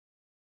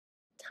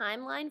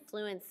timeline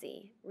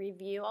fluency,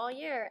 review all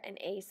year, and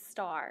ace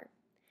star.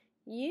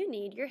 You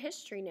need your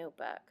history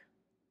notebook.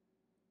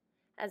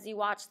 As you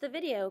watch the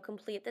video,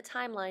 complete the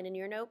timeline in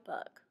your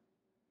notebook.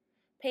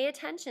 Pay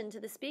attention to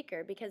the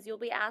speaker because you'll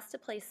be asked to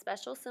place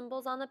special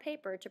symbols on the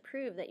paper to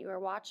prove that you are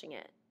watching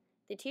it.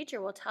 The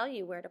teacher will tell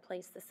you where to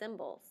place the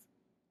symbols.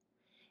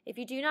 If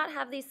you do not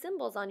have these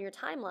symbols on your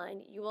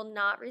timeline, you will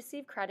not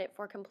receive credit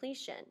for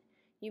completion.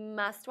 You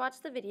must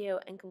watch the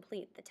video and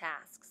complete the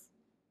tasks.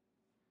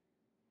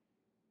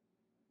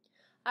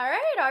 All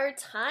right, our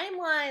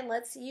timeline,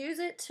 let's use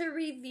it to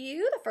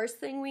review. The first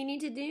thing we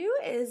need to do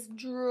is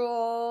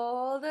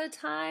draw the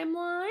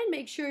timeline.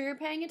 Make sure you're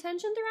paying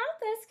attention throughout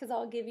this because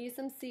I'll give you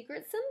some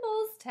secret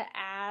symbols to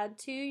add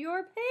to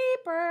your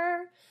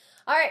paper.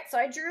 All right, so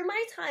I drew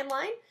my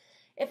timeline.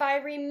 If I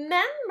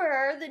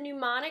remember the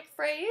mnemonic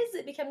phrase,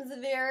 it becomes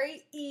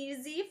very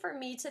easy for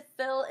me to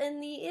fill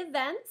in the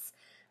events.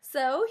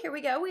 So here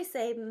we go. We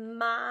say,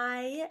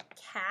 my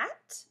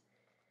cat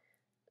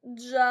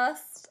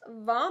just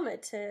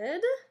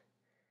vomited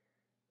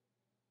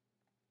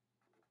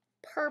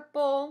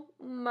purple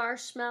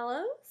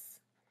marshmallows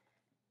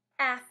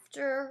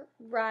after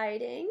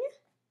riding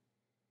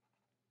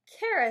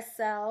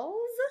carousels,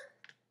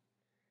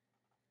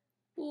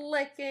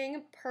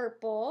 licking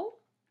purple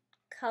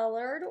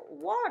colored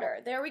water.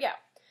 There we go.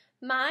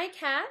 My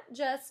cat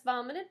just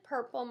vomited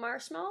purple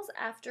marshmallows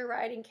after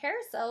riding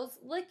carousels,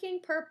 licking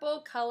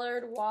purple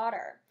colored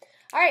water.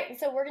 All right, and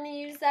so we're going to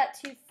use that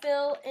to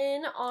fill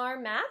in our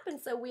map. And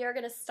so we are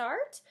going to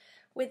start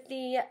with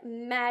the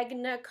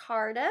Magna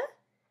Carta,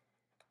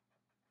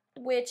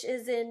 which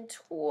is in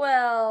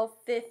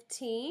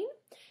 1215.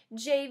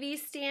 JV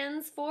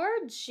stands for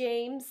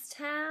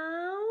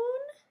Jamestown,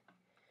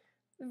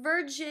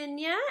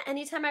 Virginia.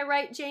 Anytime I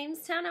write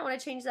Jamestown, I want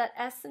to change that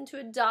S into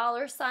a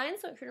 $ sign,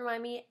 so it can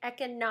remind me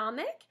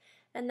economic,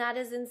 and that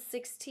is in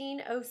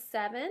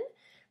 1607.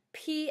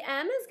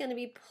 PM is going to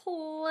be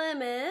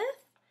Plymouth,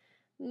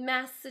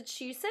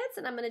 Massachusetts,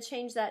 and I'm going to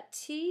change that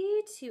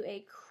T to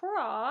a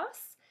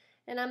cross,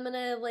 and I'm going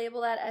to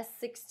label that as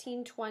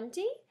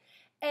 1620.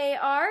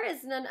 AR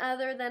is none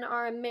other than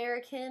our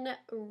American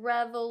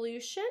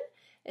Revolution.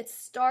 It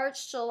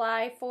starts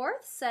July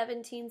 4th,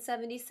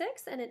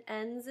 1776, and it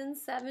ends in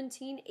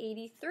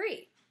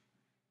 1783.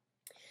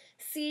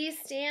 C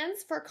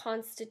stands for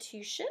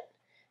Constitution,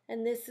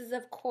 and this is,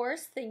 of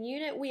course, the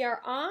unit we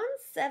are on,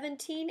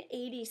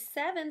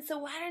 1787. So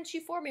why don't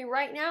you, for me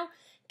right now,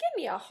 give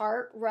me a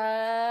heart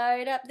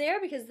right up there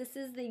because this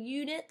is the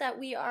unit that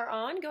we are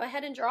on. Go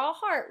ahead and draw a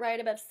heart right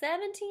above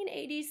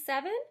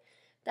 1787.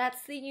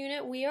 That's the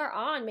unit we are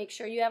on. Make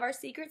sure you have our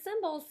secret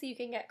symbols so you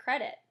can get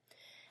credit.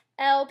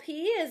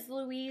 LP is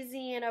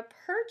Louisiana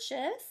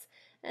Purchase,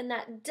 and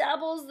that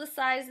doubles the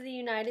size of the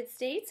United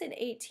States in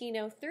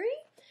 1803.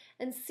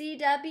 And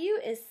CW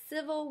is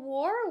Civil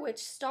War, which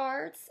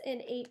starts in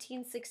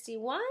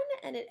 1861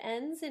 and it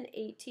ends in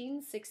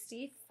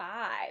 1865.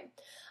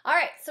 All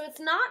right, so it's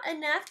not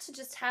enough to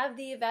just have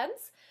the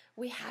events.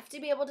 We have to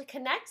be able to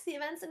connect the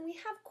events, and we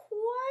have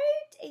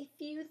quite a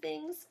few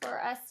things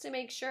for us to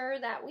make sure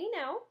that we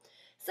know.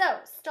 So,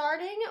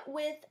 starting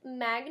with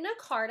Magna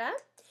Carta.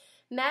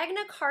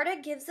 Magna Carta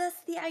gives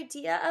us the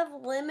idea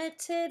of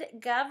limited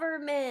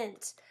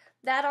government,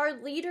 that our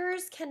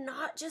leaders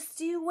cannot just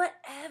do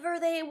whatever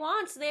they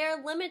want. They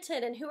are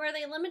limited. And who are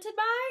they limited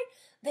by?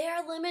 They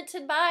are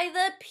limited by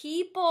the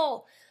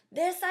people.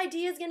 This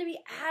idea is going to be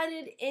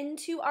added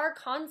into our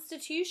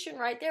Constitution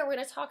right there. We're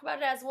going to talk about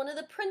it as one of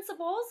the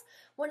principles,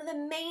 one of the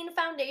main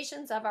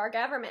foundations of our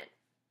government.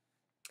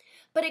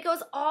 But it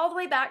goes all the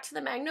way back to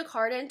the Magna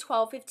Carta in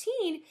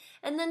 1215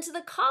 and then to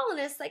the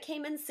colonists that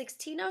came in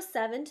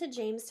 1607 to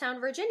Jamestown,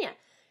 Virginia.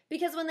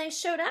 Because when they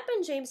showed up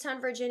in Jamestown,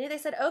 Virginia, they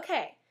said,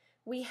 okay,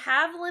 we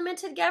have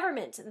limited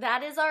government.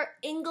 That is our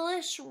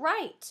English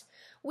right.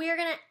 We are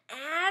going to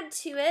add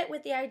to it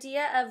with the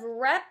idea of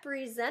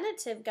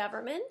representative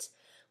government.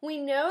 We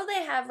know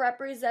they have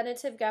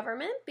representative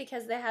government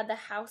because they had the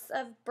House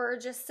of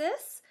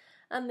Burgesses,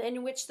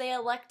 in which they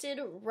elected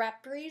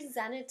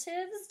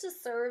representatives to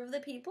serve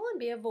the people and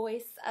be a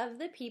voice of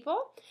the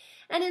people.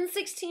 And in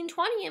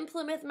 1620 in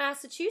Plymouth,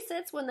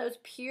 Massachusetts, when those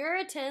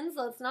Puritans,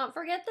 let's not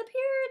forget the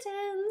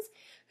Puritans,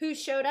 who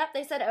showed up,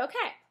 they said,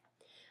 okay,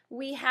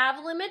 we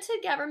have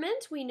limited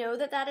government. We know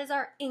that that is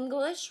our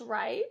English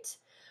right.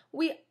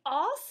 We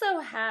also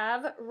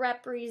have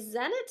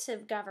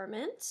representative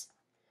government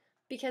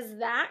because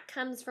that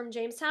comes from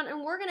Jamestown,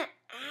 and we're going to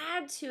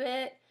add to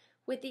it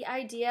with the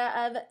idea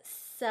of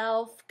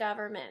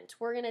self-government.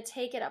 We're going to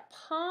take it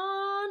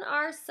upon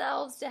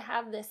ourselves to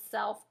have this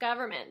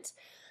self-government.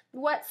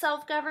 What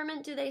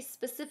self-government do they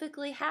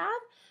specifically have?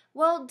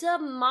 Well,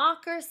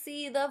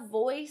 democracy, the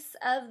voice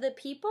of the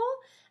people.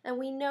 And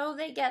we know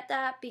they get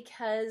that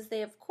because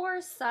they, of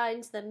course,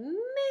 signed the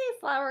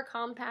Mayflower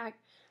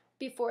Compact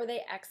before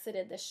they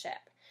exited the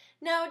ship.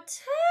 Now,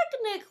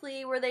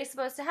 technically, were they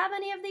supposed to have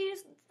any of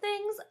these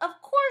things?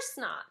 Of course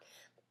not.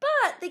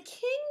 But the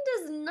king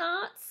does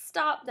not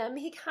stop them.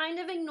 He kind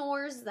of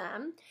ignores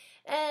them.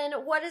 And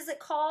what is it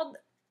called?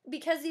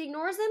 because he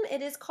ignores them,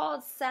 it is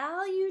called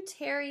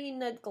salutary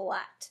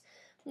neglect.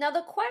 Now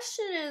the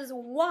question is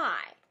why?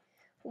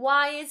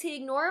 Why is he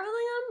ignoring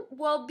them?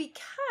 Well,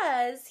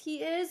 because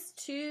he is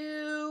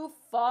too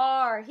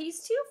far.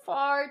 He's too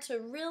far to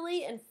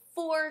really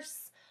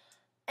enforce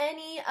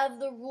any of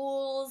the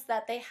rules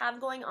that they have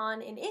going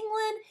on in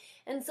England.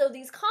 And so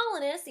these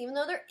colonists, even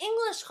though they're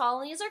English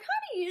colonies, are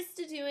kind of used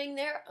to doing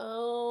their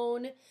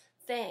own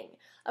thing.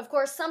 Of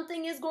course,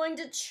 something is going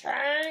to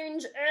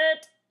change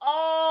it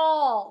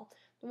all.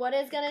 What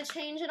is going to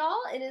change it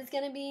all? It is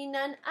going to be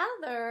none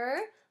other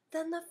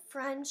than the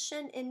French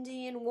and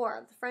Indian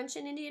War. The French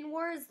and Indian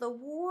War is the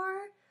war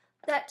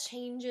that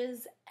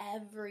changes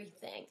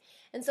everything.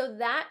 And so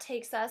that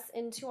takes us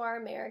into our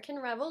American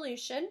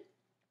Revolution.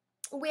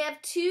 We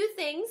have two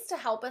things to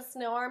help us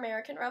know our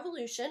American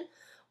Revolution.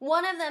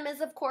 One of them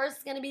is, of course,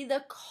 going to be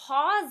the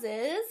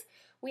causes.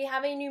 We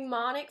have a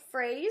mnemonic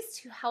phrase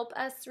to help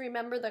us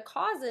remember the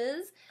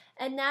causes,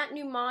 and that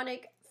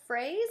mnemonic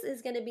phrase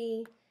is going to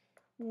be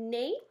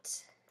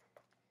Nate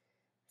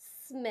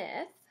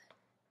Smith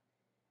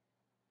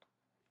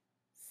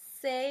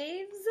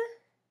saves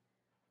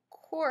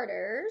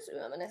quarters. Ooh,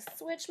 I'm going to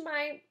switch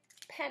my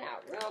pen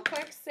out real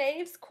quick.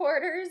 Saves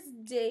quarters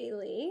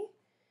daily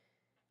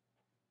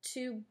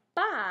to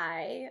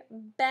buy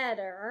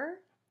better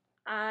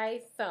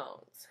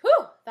iPhones.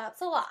 Whew,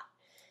 that's a lot.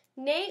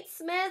 Nate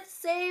Smith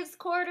saves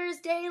quarters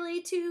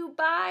daily to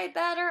buy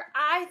better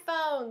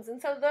iPhones.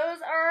 And so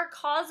those are our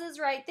causes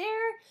right there.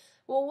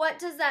 Well, what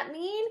does that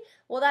mean?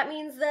 Well, that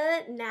means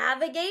the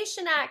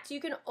Navigation Act. You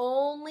can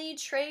only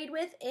trade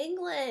with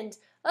England.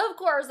 Of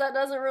course, that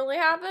doesn't really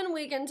happen.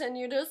 We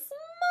continue to smuggle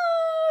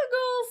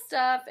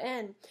stuff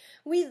in.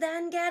 We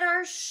then get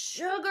our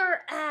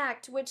Sugar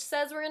Act, which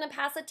says we're going to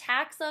pass a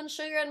tax on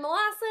sugar and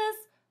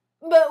molasses,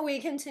 but we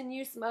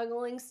continue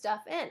smuggling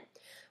stuff in.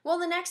 Well,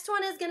 the next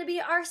one is going to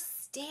be our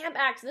Stamp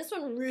Act. This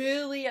one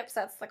really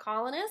upsets the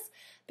colonists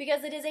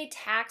because it is a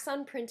tax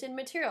on printed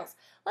materials.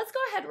 Let's go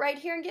ahead right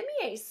here and give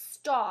me a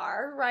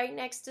star right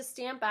next to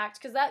Stamp Act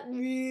because that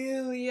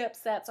really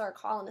upsets our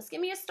colonists. Give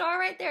me a star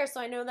right there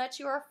so I know that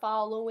you are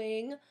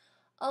following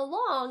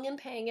along and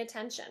paying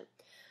attention.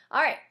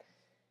 All right.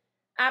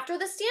 After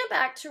the Stamp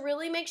Act, to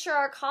really make sure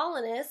our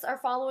colonists are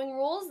following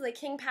rules, the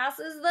king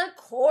passes the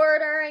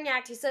Quartering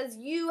Act. He says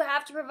you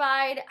have to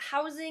provide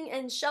housing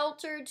and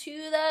shelter to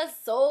the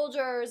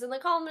soldiers. And the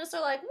colonists are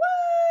like,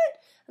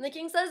 what? And the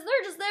king says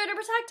they're just there to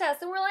protect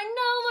us. And we're like,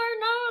 no, they're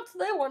not.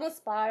 They want to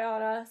spy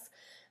on us.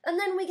 And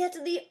then we get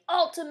to the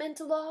ultimate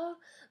law,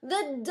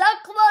 the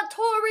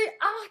Declaratory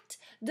Act,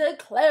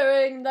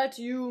 declaring that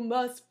you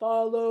must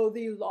follow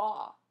the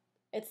law.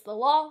 It's the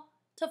law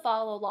to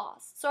follow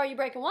laws. So are you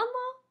breaking one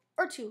law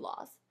or two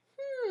laws?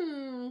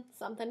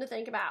 Something to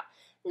think about.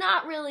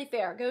 Not really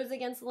fair. Goes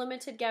against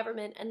limited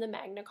government and the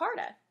Magna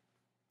Carta.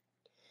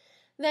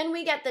 Then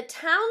we get the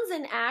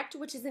Townshend Act,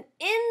 which is an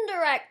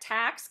indirect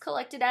tax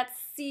collected at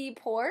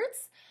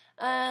seaports.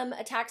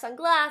 A tax on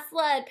glass,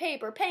 lead,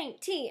 paper, paint,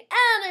 tea,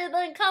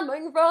 anything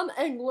coming from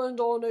England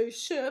on a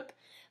ship.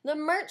 The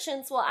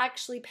merchants will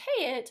actually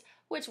pay it,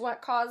 which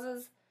what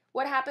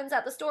happens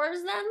at the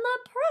stores, then the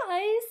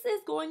price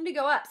is going to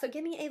go up. So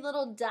give me a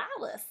little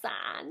dollar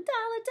sign,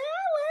 dollar,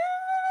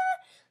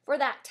 for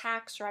that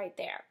tax right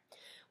there.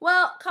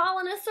 Well,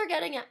 colonists are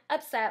getting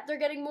upset. They're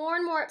getting more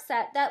and more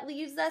upset. That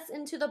leads us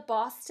into the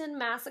Boston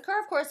Massacre.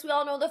 Of course, we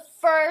all know the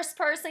first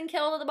person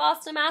killed at the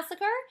Boston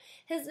Massacre.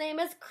 His name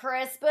is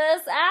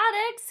Crispus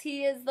Attucks.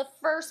 He is the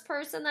first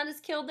person that is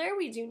killed there.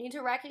 We do need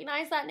to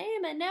recognize that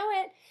name and know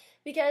it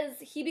because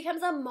he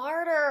becomes a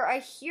martyr, a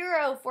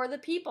hero for the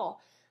people.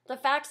 The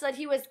fact that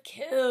he was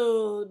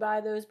killed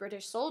by those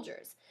British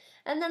soldiers.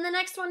 And then the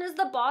next one is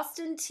the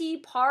Boston Tea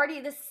Party.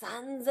 The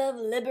Sons of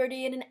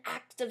Liberty, in an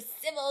act of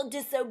civil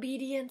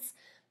disobedience,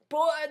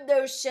 board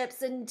those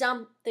ships and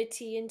dump the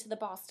tea into the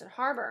Boston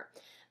Harbor.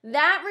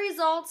 That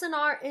results in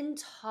our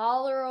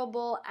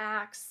intolerable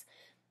acts.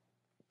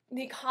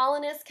 The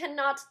colonists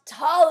cannot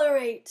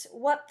tolerate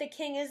what the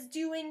king is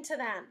doing to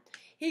them.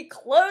 He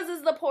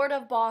closes the port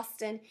of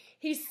Boston.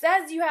 He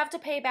says you have to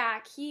pay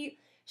back. He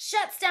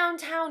shuts down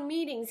town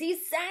meetings. He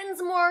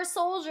sends more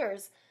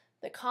soldiers.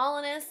 The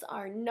colonists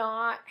are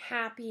not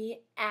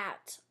happy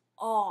at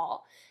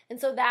all. And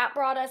so that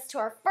brought us to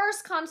our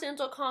first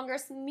Continental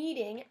Congress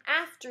meeting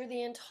after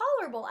the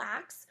Intolerable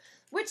Acts,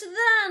 which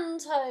then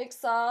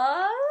takes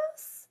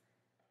us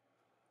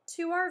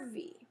to our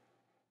V.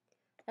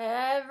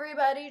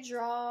 Everybody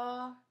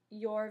draw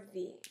your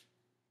V.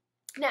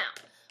 Now,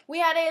 we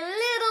had a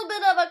little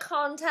bit of a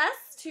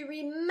contest to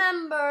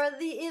remember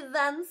the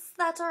events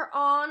that are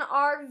on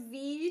our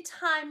V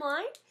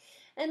timeline.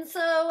 And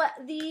so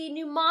the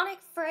mnemonic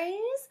phrase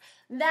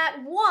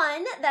that's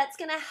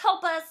going to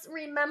help us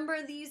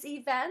remember these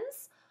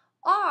events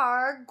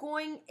are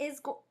going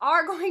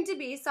to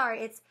be,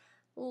 it's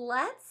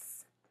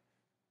let's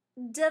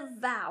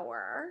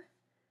devour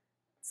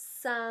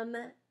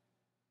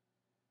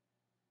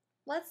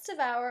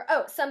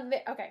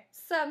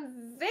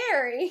some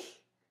very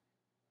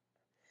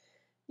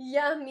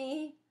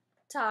yummy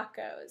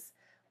tacos.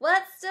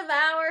 Let's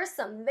devour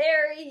some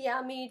very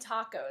yummy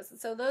tacos.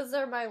 So those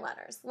are my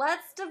letters.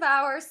 Let's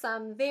devour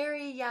some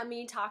very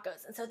yummy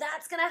tacos. And so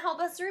that's going to help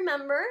us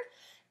remember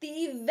the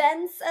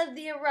events of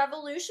the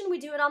revolution. We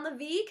do it on the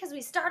V because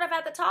we start up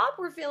at the top.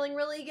 We're feeling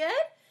really good.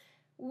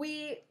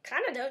 We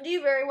kind of don't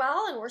do very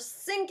well, and we're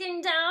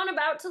sinking down,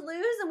 about to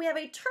lose, and we have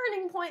a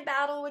turning point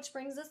battle, which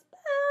brings us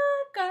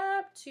back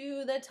up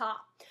to the top.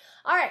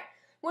 All right.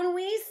 When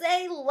we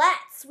say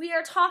let's, we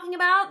are talking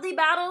about the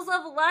battles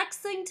of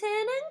Lexington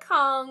and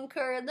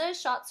Concord, the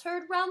shots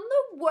heard round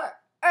the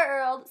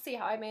world. See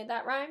how I made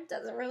that rhyme?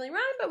 Doesn't really rhyme,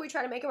 but we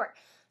try to make it work.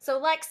 So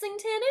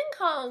Lexington and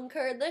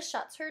Concord, the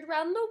shots heard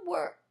round the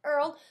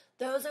world.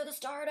 Those are the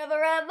start of a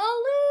revolution.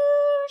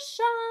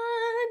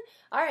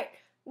 All right,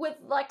 with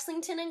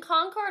Lexington and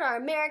Concord, our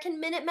American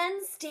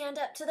Minutemen stand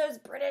up to those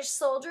British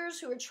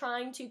soldiers who are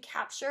trying to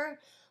capture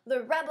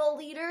the rebel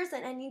leaders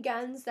and any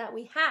guns that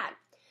we had.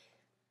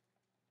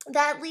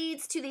 That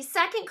leads to the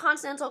Second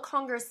Continental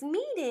Congress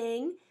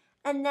meeting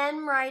and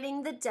then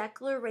writing the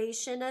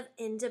Declaration of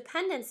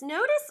Independence.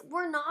 Notice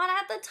we're not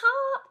at the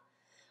top.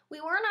 We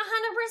weren't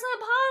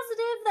 100%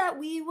 positive that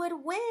we would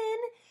win.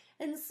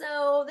 And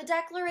so the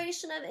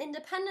Declaration of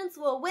Independence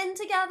will win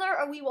together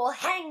or we will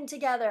hang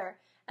together.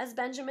 As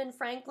Benjamin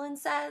Franklin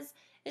says,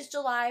 is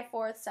July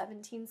 4th,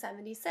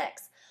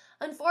 1776.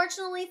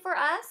 Unfortunately for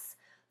us,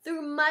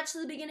 through much of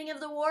the beginning of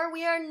the war,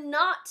 we are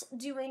not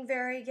doing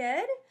very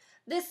good.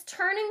 This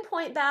turning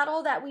point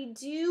battle that we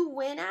do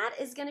win at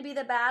is going to be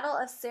the Battle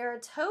of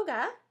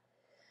Saratoga.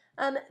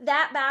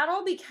 That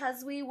battle,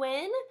 because we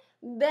win,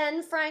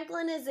 Ben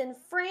Franklin is in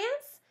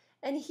France,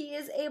 and he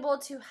is able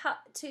to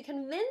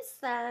convince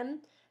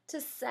them to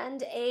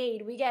send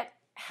aid. We get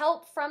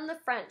help from the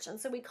French, and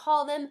so we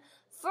call them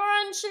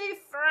Frenchy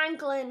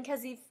Franklin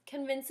because he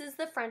convinces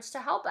the French to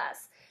help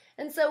us.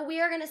 And so we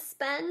are going to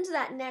spend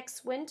that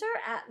next winter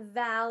at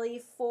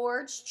Valley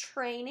Forge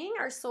training.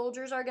 Our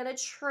soldiers are going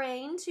to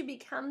train to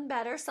become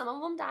better. Some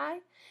of them die.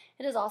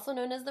 It is also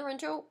known as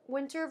the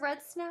winter of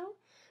red snow,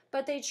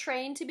 but they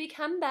train to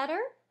become better.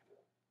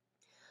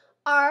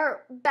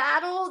 Our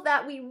battle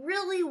that we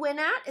really win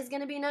at is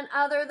going to be none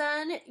other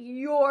than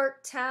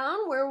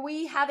Yorktown, where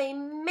we have a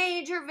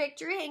major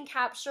victory and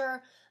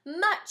capture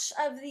much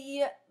of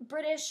the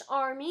British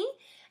Army.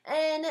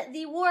 And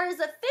the war is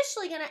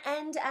officially going to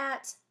end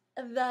at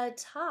the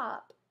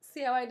top.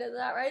 See how I did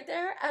that right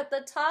there? At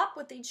the top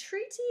with the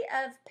Treaty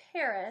of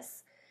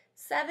Paris,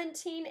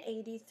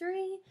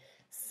 1783,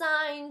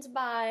 signed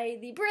by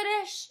the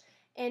British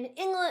and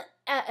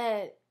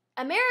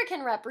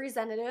American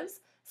representatives,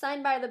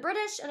 signed by the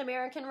British and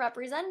American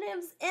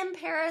representatives in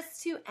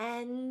Paris to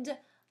end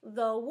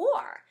the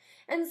war.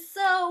 And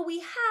so we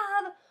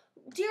have,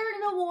 during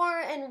the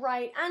war and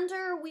right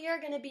under, we are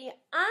going to be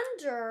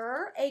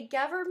under a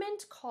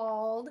government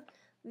called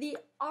the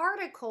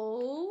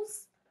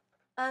Articles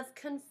of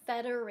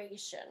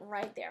Confederation,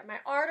 right there. My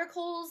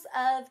Articles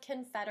of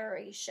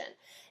Confederation.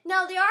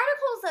 Now, the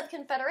Articles of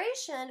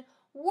Confederation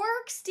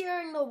works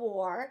during the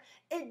war.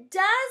 It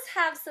does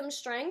have some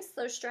strengths.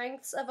 Those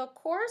strengths of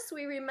course,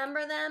 we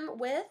remember them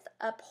with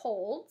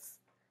upholds,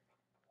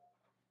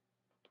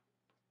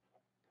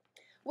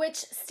 which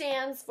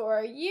stands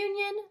for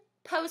Union,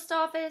 Post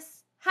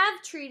Office,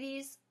 have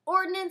treaties,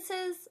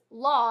 ordinances,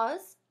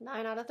 laws,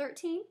 9 out of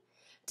 13,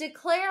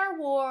 declare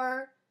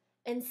war,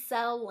 and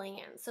sell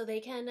land so they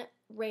can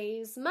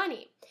raise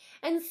money.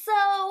 And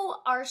so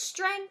our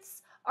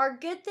strengths, our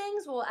good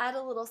things, we'll add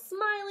a little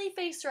smiley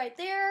face right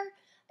there,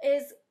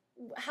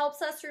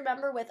 helps us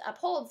remember with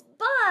upholds.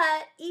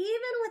 But even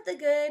with the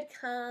good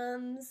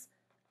comes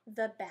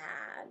the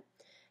bad.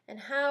 And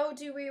how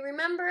do we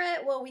remember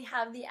it? Well, we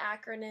have the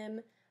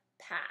acronym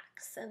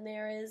PAX, and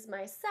there is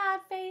my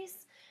sad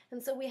face.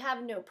 And so we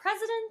have no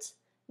president,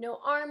 no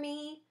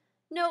army,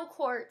 no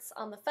courts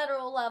on the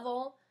federal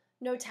level,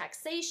 no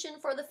taxation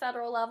for the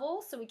federal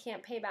level, so we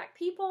can't pay back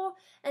people,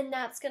 and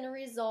that's going to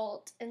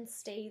result in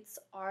states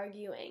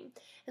arguing.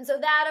 And so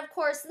that, of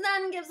course,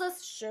 then gives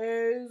us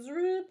Shays'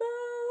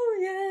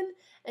 Rebellion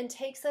and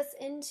takes us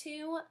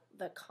into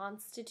the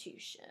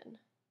Constitution.